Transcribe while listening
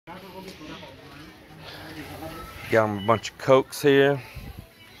Got them a bunch of Cokes here.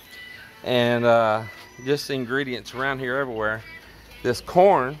 And just the ingredients around here everywhere. This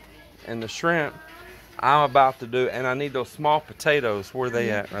corn and the shrimp I'm about to do, and I need those small potatoes. Where are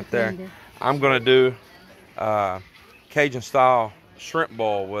they at? Right there. I'm gonna do Cajun style shrimp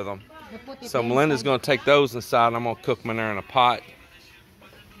boil with them. So Melinda's gonna take those inside and I'm gonna cook them in there in a pot.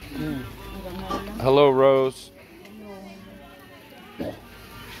 Hello, Rose.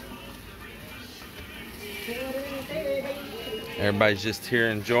 Everybody's just here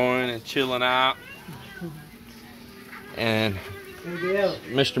enjoying and chilling out. And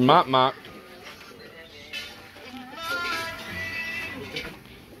Mr. Mop Mop.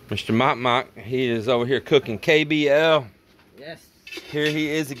 Mr. Mop Mop, he is over here cooking KBL. Yes. Here he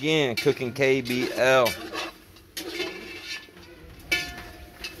is again, cooking KBL.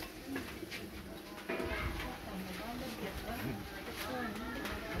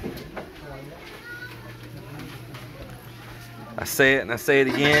 I say it and I say it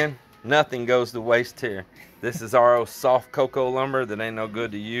again, nothing goes to waste here. This is our old soft cocoa lumber that ain't no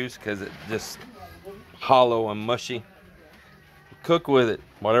good to use because it's just hollow and mushy. Cook with it.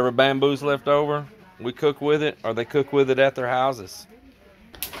 Whatever bamboo's left over, we cook with it, or they cook with it at their houses.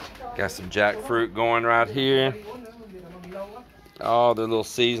 Got some jackfruit going right here. All the little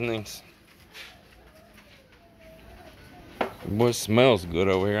seasonings. Boy, it smells good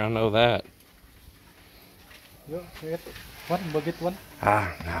over here, I know that.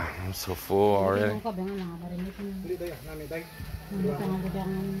 Ah, nah, I'm so full already.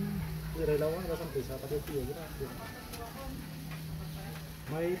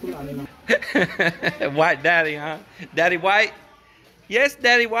 White daddy, huh? Daddy White? Yes,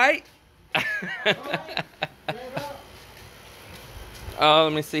 Daddy White. Oh,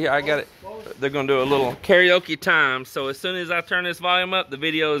 let me see here. I got it. They're going to do a little karaoke time. So as soon as I turn this volume up, the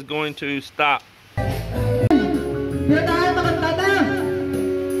video is going to stop.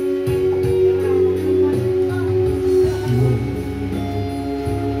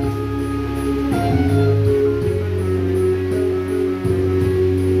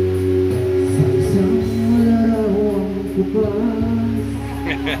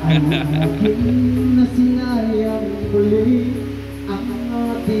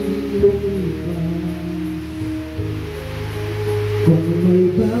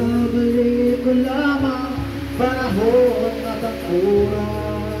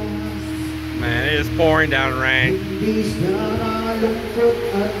 Man, it is pouring down rain.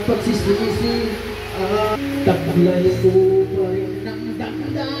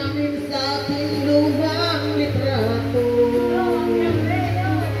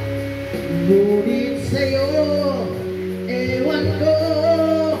 Ngunit sa'yo, ewan ko,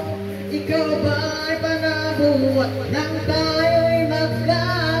 ikaw ba'y panabuhat nang tayo'y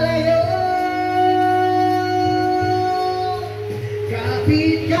magkalayo?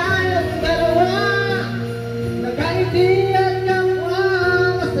 Kapit kayong dalawa, nagkaiti at kapwa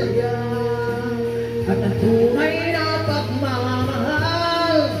masaya, at ang tunay na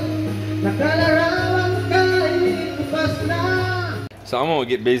pagmamahal, nakalarawan kahit kupas na. So I'm gonna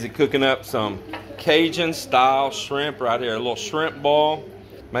get busy cooking up some Cajun style shrimp right here. A little shrimp boil.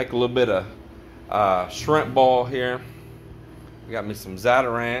 Make a little bit of shrimp boil here. We got me some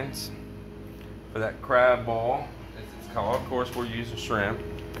Zatarans for that crab boil, as it's called. Of course, we're using shrimp.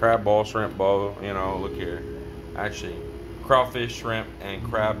 Crab boil, shrimp boil, you know, look here. Actually, crawfish, shrimp, and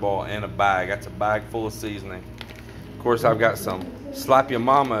crab boil in a bag. That's a bag full of seasoning. Of course, I've got some Slap Your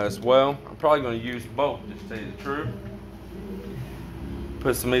Mama as well. I'm probably gonna use both, just to tell you the truth.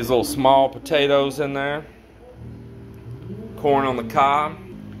 Put some of these little small potatoes in there, corn on the cob,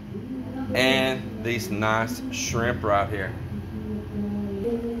 and these nice shrimp right here.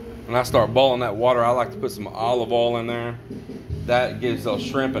 When I start boiling that water, I like to put some olive oil in there. That gives those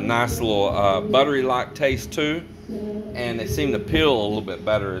shrimp a nice little buttery-like taste too, and they seem to peel a little bit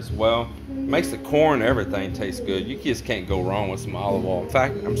better as well. Makes the corn and everything taste good. You just can't go wrong with some olive oil. In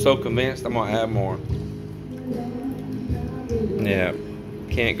fact, I'm so convinced I'm gonna add more. Yeah.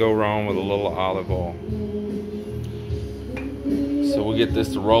 Can't go wrong with a little olive oil. So we'll get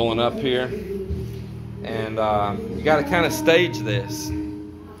this to rolling up here, and you got to kind of stage this.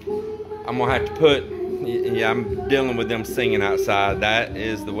 I'm gonna have to put, yeah, I'm dealing with them singing outside. That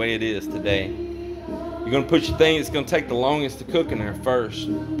is the way it is today. You're gonna put your thing that's gonna take the longest to cook in there first.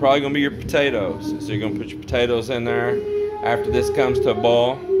 Probably gonna be your potatoes. So you're gonna put your potatoes in there. After this comes to a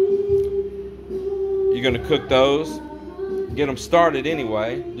boil, you're gonna cook those. Get them started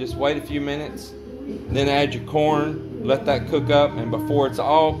anyway. Just wait a few minutes, then add your corn, let that cook up, and before it's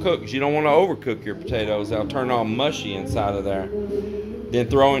all cooked, you don't want to overcook your potatoes. They'll turn all mushy inside of there. then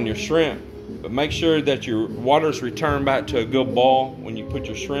throw in your shrimp. But make sure that your water's returned back to a good boil when you put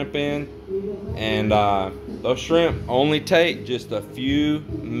your shrimp in. And those shrimp only take just a few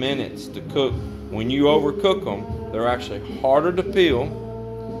minutes to cook. When you overcook them, they're actually harder to peel.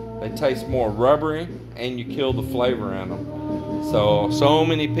 They taste more rubbery, and you kill the flavor in them. So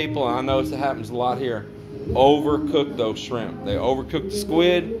many people, I notice it happens a lot here, overcook those shrimp. They overcook the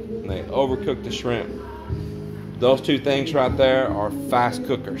squid and they overcook the shrimp. Those two things right there are fast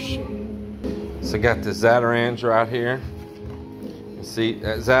cookers. So I got the zatarans right here. You see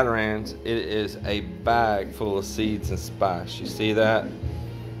that zatarans, it is a bag full of seeds and spice. You see that?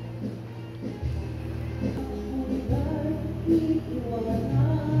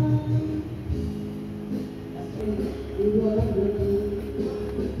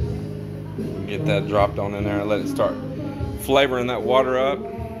 Get that dropped on in there and let it start flavoring that water up.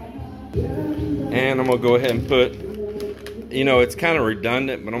 And I'm gonna go ahead and put, you know, it's kind of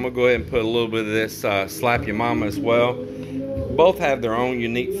redundant, but I'm gonna go ahead and put a little bit of this Slap Your Mama as well. Both have their own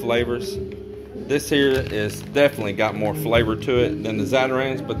unique flavors. This here is definitely got more flavor to it than the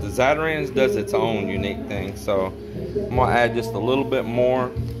zatarans, but the zatarans does its own unique thing. So I'm gonna add just a little bit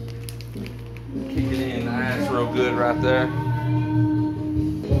more. Kick it in nice, real good right there.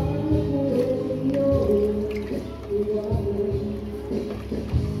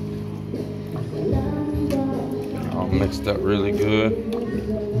 All mixed up really good.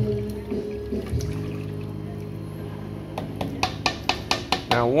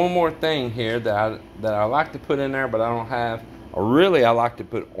 Now one more thing here that I like to put in there, but I don't have. I like to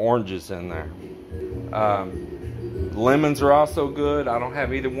put oranges in there. Lemons are also good. I don't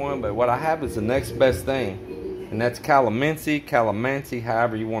have either one, but what I have is the next best thing, and that's calamansi,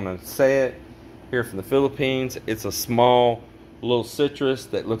 however you want to say it. Here from the Philippines, it's a small little citrus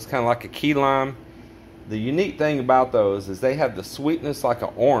that looks kind of like a key lime. The unique thing about those is they have the sweetness like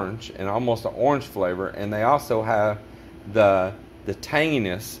an orange and almost an orange flavor, and they also have the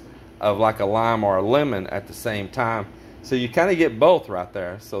tanginess of like a lime or a lemon at the same time. So you kind of get both right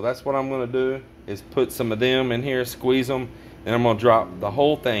there. So that's what I'm going to do, is put some of them in here, squeeze them, and I'm going to drop the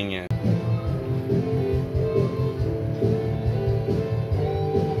whole thing in.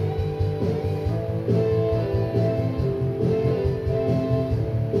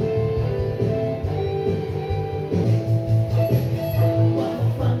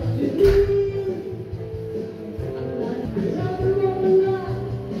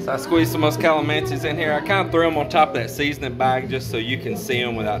 I squeezed some of those calamansis in here. I kind of threw them on top of that seasoning bag just so you can see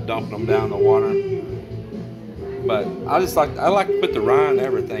them without dumping them down in the water. But I like to put the rind and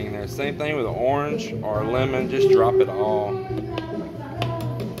everything in there. Same thing with an orange or a lemon. Just drop it all.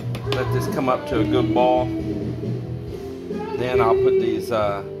 Let this come up to a good ball. Then I'll put these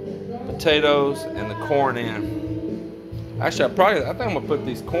potatoes and the corn in. Actually, I think I'm gonna put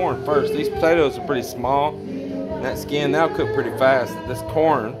these corn first. These potatoes are pretty small. That skin, that'll cook pretty fast. This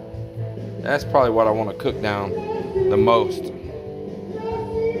corn, that's probably what I want to cook down the most.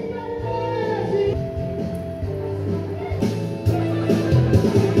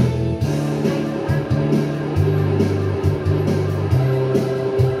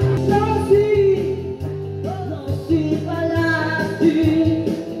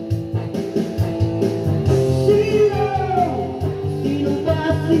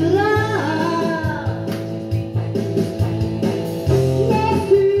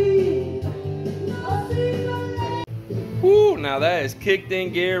 Now that is kicked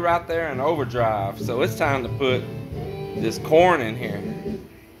in gear right there in overdrive. So it's time to put this corn in here.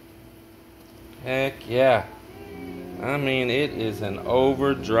 Heck yeah. I mean, it is an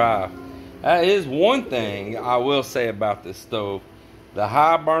overdrive. That is one thing I will say about this stove. The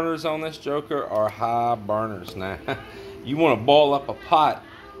high burners on this joker are high burners now. You want to boil up a pot,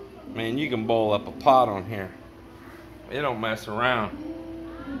 man, you can boil up a pot on here. It don't mess around.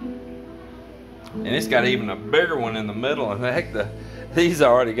 And it's got even a bigger one in the middle. And heck, these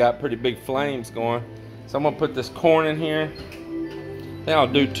already got pretty big flames going. So I'm gonna put this corn in here. Then I'll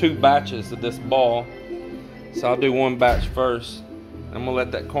do 2 batches of this ball. So I'll do 1 batch first. I'm gonna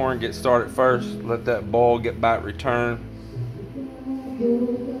let that corn get started first. Let that ball get back returned.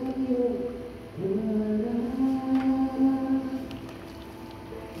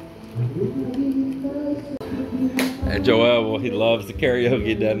 And Joel, well, he loves the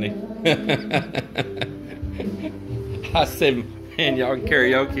karaoke, doesn't he? I said, man, y'all can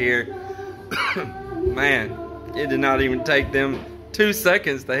karaoke here. Man, it did not even take them 2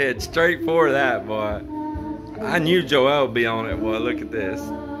 seconds to head straight for that, boy. I knew Joel would be on it, boy. Look at this.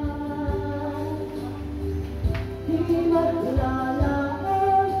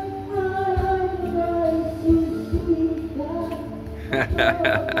 Good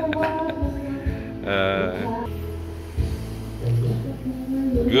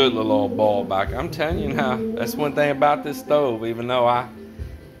little old ball back. I'm telling you now, that's one thing about this stove, even though I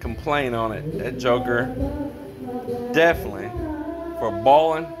complain on it. That joker, definitely, for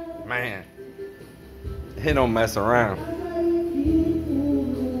balling, man, he don't mess around.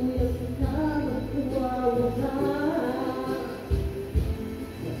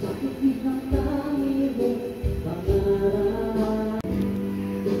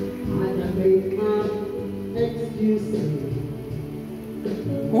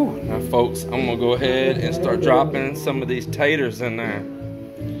 Whew. Now folks, I'm gonna go ahead and start dropping some of these taters in there.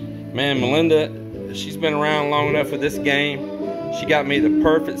 Man, Melinda, she's been around long enough with this game. She got me the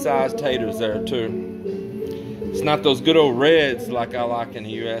perfect size taters there too. It's not those good old reds like I like in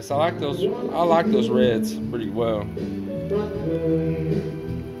the US. I like those reds pretty well.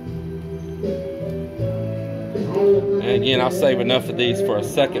 And again, I'll save enough of these for a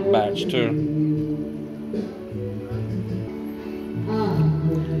second batch too.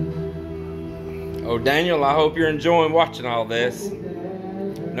 Oh, Daniel, I hope you're enjoying watching all this,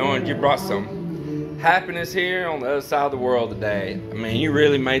 knowing you brought some happiness here on the other side of the world today. I mean, you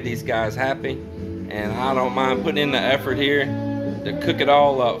really made these guys happy, and I don't mind putting in the effort here to cook it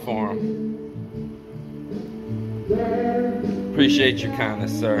all up for them. Appreciate your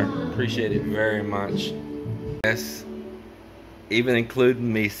kindness, sir. Appreciate it very much. Yes, even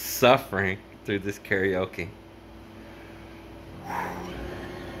including me suffering through this karaoke.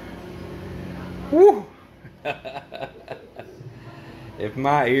 Woo. If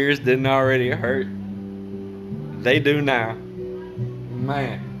my ears didn't already hurt, they do now.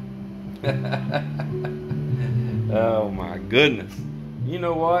 Man. Oh my goodness. You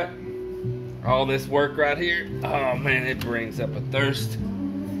know what? All this work right here, oh man, it brings up a thirst.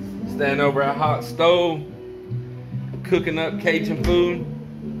 Standing over a hot stove, cooking up Cajun food.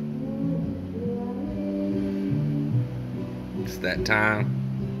 It's that time.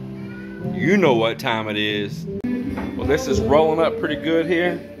 You know what time it is. Well, this is rolling up pretty good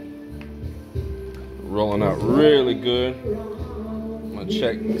here. Rolling up really good. I'm gonna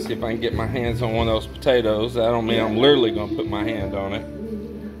check and see if I can get my hands on one of those potatoes. That don't mean I'm literally gonna put my hand on it.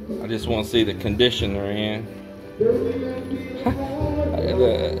 I just want to see the condition they're in.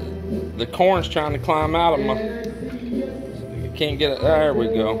 The corn's trying to climb out of my... Can't get it. There we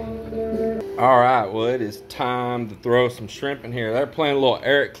go. Alright, well, it is time to throw some shrimp in here. They're playing a little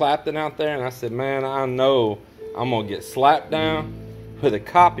Eric Clapton out there, and I said, man, I know I'm going to get slapped down with a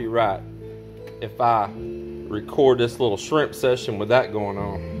copyright if I record this little shrimp session with that going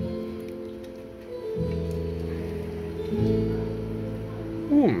on.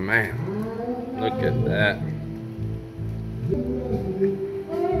 Oh, man. Look at that.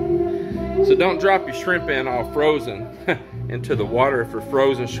 So don't drop your shrimp in all frozen into the water for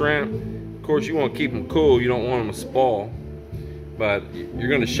frozen shrimp. Of course, you want to keep them cool. You don't want them to spoil. But you're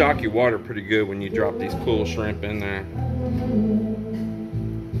going to shock your water pretty good when you drop these cool shrimp in there.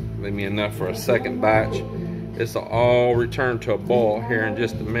 Leave me enough for a second batch. This will all return to a boil here in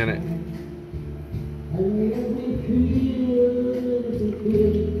just a minute.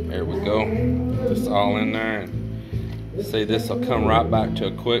 There we go. Put this all in there. And see, this will come right back to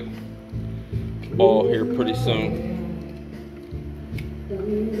a quick boil here pretty soon.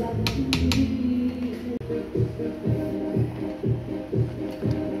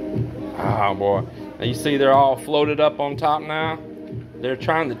 Oh boy. Now you see they're all floated up on top now? They're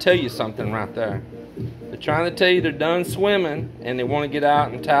trying to tell you something right there. They're trying to tell you they're done swimming and they want to get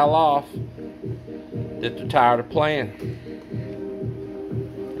out and towel off. That they're tired of playing.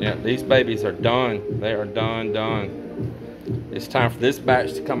 Yeah, these babies are done. They are done. It's time for this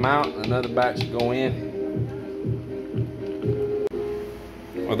batch to come out, another batch to go in.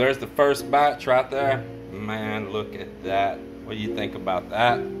 Well, there's the first batch right there. Man, look at that. What do you think about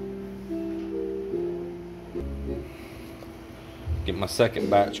that? Get my second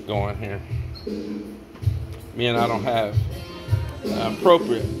batch going here. Me and I don't have an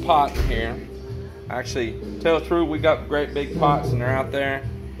appropriate pot in here. Actually, tell the truth, we got great big pots and they're out there.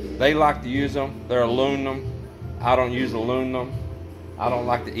 They like to use them. They're aluminum. I don't use aluminum. I don't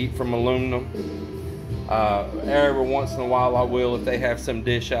like to eat from aluminum. Every once in a while I will if they have some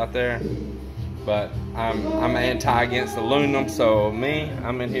dish out there. But I'm anti against aluminum, so me,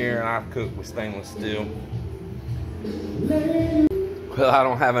 I'm in here and I cook with stainless steel. Well, I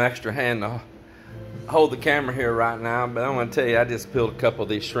don't have an extra hand to hold the camera here right now, but I'm gonna tell you, I just peeled a couple of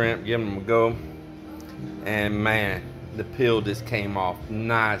these shrimp, give them a go. And man, the peel just came off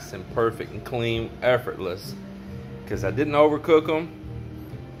nice and perfect and clean, effortless. Because I didn't overcook them,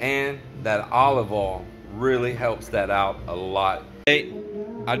 and that olive oil really helps that out a lot. Hey,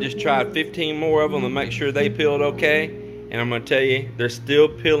 I just tried 15 more of them to make sure they peeled okay, and I'm gonna tell you, they're still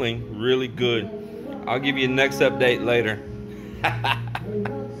peeling really good. I'll give you the next update later.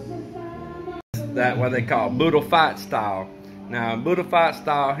 That what they call boodle fight style. Now, boodle fight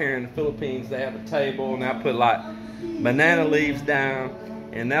style here in the Philippines, they have a table and they'll put like banana leaves down,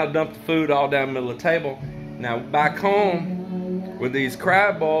 and they'll dump the food all down the middle of the table. Now, back home with these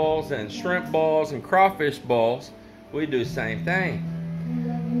crab balls and shrimp balls and crawfish balls, we do the same thing.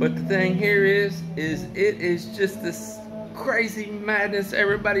 But the thing here is it is just this crazy madness,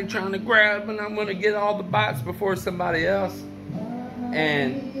 everybody trying to grab, and I'm gonna get all the bites before somebody else.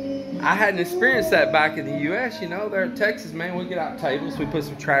 And I hadn't experienced that back in the US, you know. There in Texas, man, we get out tables, we put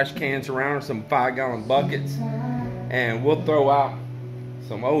some trash cans around or some 5-gallon buckets, and we'll throw out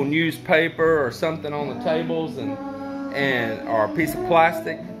some old newspaper or something on the tables and or a piece of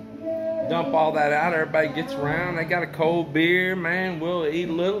plastic. Dump all that out, everybody gets around, they got a cold beer, man, we'll eat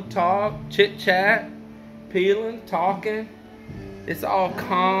a little, talk, chit chat, peeling, talking. It's all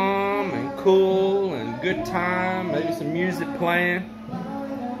calm and cool and good time, maybe some music playing.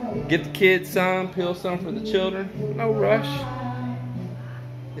 Get the kids some, peel some for the children. No rush.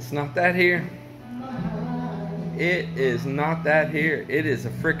 It's not that here. It is not that here. It is a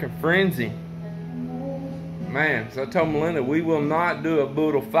freaking frenzy. Man, so I told Melinda, we will not do a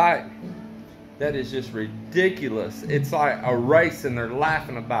boodle fight. That is just ridiculous. It's like a race and they're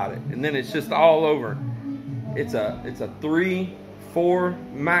laughing about it. And then it's just all over. It's a 3, 4,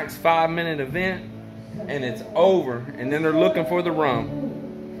 max 5-minute event. And it's over. And then they're looking for the rum.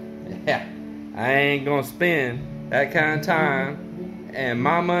 Yeah, I ain't gonna spend that kind of time and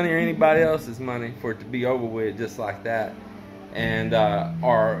my money or anybody else's money for it to be over with just like that. And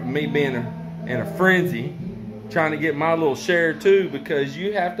or me being in a frenzy trying to get my little share too, because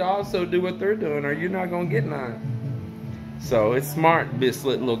you have to also do what they're doing or you're not gonna get none. So it's smart to be a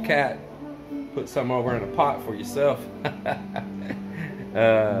slit little cat. Put some over in a pot for yourself.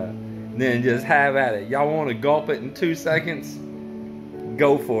 Then just have at it. Y'all want to gulp it in 2 seconds?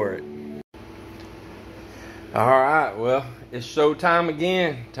 Go for it. Alright, well, it's show time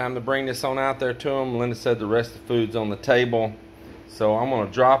again. Time to bring this on out there to them. Melinda said the rest of the food's on the table. So I'm going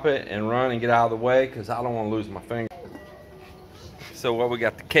to drop it and run and get out of the way because I don't want to lose my finger. So what, we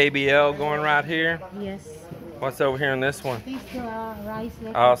got the KBL going right here? Yes. What's over here in this one? I think rice.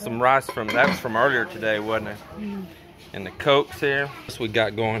 Oh, some rice that was from earlier today, wasn't it? Mm. And the Cokes here. What's we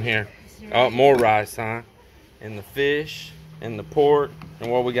got going here? Oh, more rice, huh? And the fish. And the pork,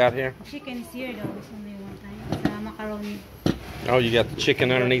 and what we got here? Chicken is here though, only one time. Macaroni. Oh, you got the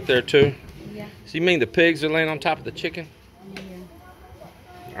chicken underneath there too? Yeah. So you mean the pigs are laying on top of the chicken? Yeah.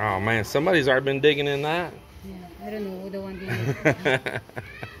 Oh man, somebody's already been digging in that. Yeah, I don't know who the one did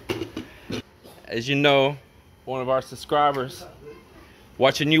it. As you know, one of our subscribers,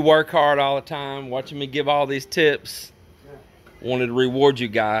 watching you work hard all the time, watching me give all these tips, wanted to reward you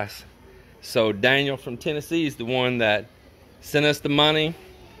guys. So Daniel from Tennessee is the one that sent us the money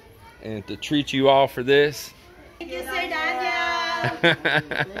and to treat you all for this. Thank you, Sir Daniel.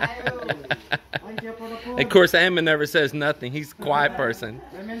 Of course, Ammon never says nothing. He's a quiet person.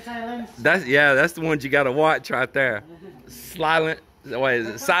 That's the ones you got to watch right there. Silent. Wait, is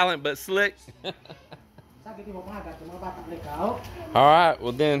it silent but slick? All right.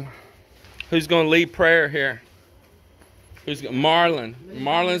 Well then, who's going to lead prayer here? Marlon.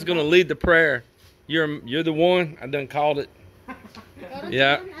 Marlon's going to lead the prayer. You're the one. I done called it.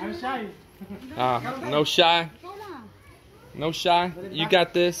 Yeah. I'm shy. No shy. No shy. You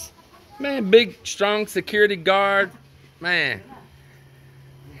got this. Man, big, strong security guard. Man.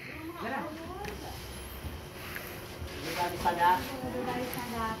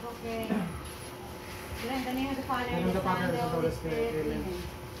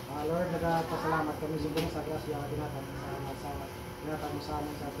 Lord, nagpasalamat kami subong sa grasya tinatag mo sa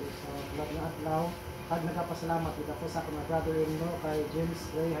amin sa tulad ng adlaw. Pag nagpasalamat kita po sa mga brother-in-law kay James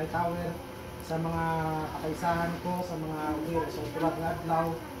Ray Hightower, sa mga kakaisahan ko, sa mga ulir, sa tulad ng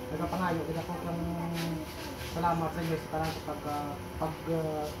adlaw, nagpapangayo kita po kang salamat sa inyo sa tarang sa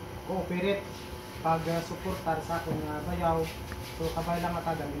pag-cooperate, pag-suportar sa akong bayaw. So kabay lang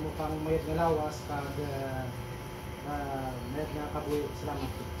atagan mo pang mayad nga lawas kag mayad nga kabuhi. Salamat.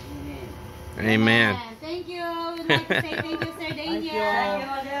 Amen. Thank you. We'd like to say thank you, Sir Daniel.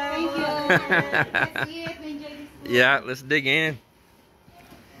 Thank you. Let's eat. Enjoy this food. Yeah, let's dig in.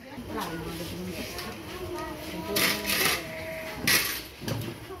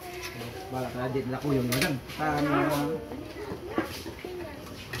 Balak na din lako yung madam.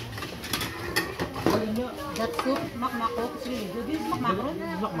 That soup, makmakok, is really good. This is makmakron.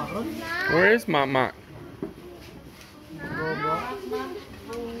 Makmakron. Where is my mock? Bobo.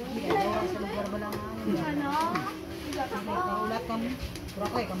 Ulat kami. Pura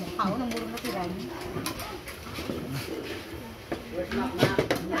ko kamu kao ng muro na tiran.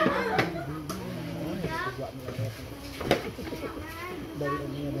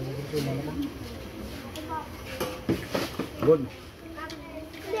 Good.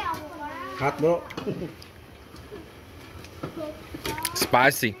 Hot bro.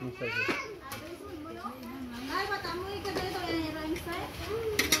 Spicy. Ay, patamoy ka dito yung rice eh.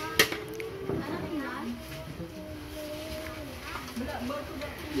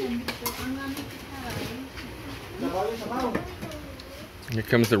 Here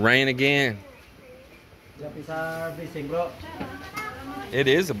comes the rain again. It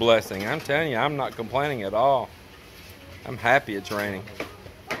is a blessing. I'm telling you, I'm not complaining at all. I'm happy it's raining.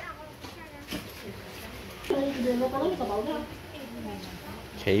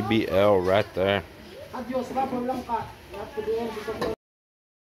 KBL right there.